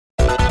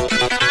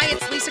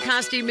Lisa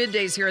Costi,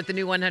 middays here at the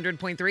new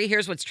 100.3.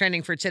 Here's what's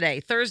trending for today,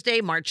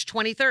 Thursday, March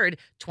 23rd,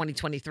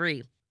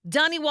 2023.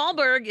 Donnie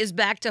Wahlberg is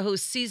back to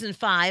host season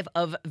 5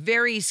 of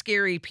Very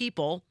Scary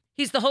People.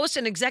 He's the host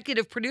and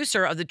executive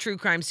producer of the true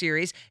crime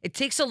series. It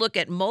takes a look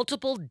at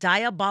multiple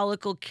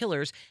diabolical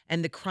killers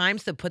and the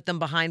crimes that put them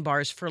behind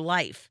bars for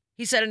life.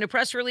 He said in a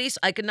press release,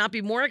 "I could not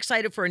be more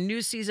excited for a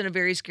new season of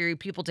Very Scary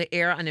People to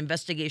air on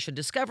Investigation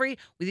Discovery.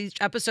 With each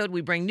episode, we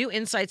bring new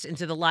insights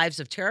into the lives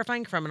of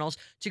terrifying criminals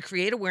to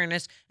create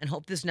awareness and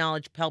hope this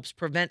knowledge helps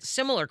prevent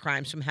similar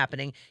crimes from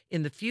happening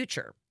in the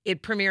future."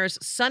 It premieres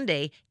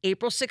Sunday,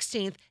 April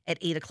 16th at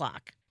 8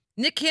 o'clock.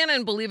 Nick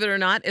Cannon, believe it or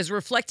not, is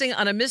reflecting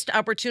on a missed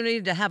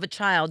opportunity to have a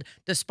child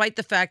despite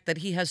the fact that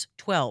he has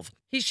 12.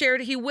 He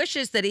shared he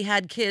wishes that he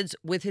had kids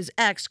with his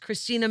ex,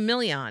 Christina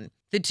Milian.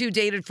 The two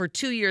dated for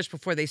 2 years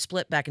before they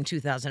split back in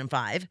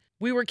 2005.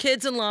 "We were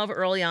kids in love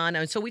early on,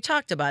 and so we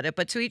talked about it,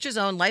 but to each his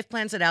own, life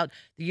plans it out,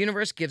 the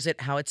universe gives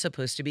it how it's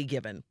supposed to be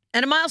given."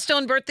 And a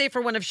milestone birthday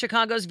for one of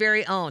Chicago's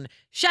very own.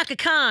 Chaka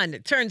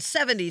Khan turned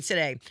 70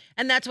 today.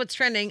 And that's what's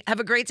trending.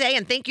 Have a great day,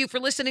 and thank you for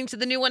listening to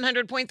the new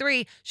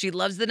 100.3. She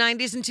loves the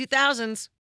 90s and 2000s.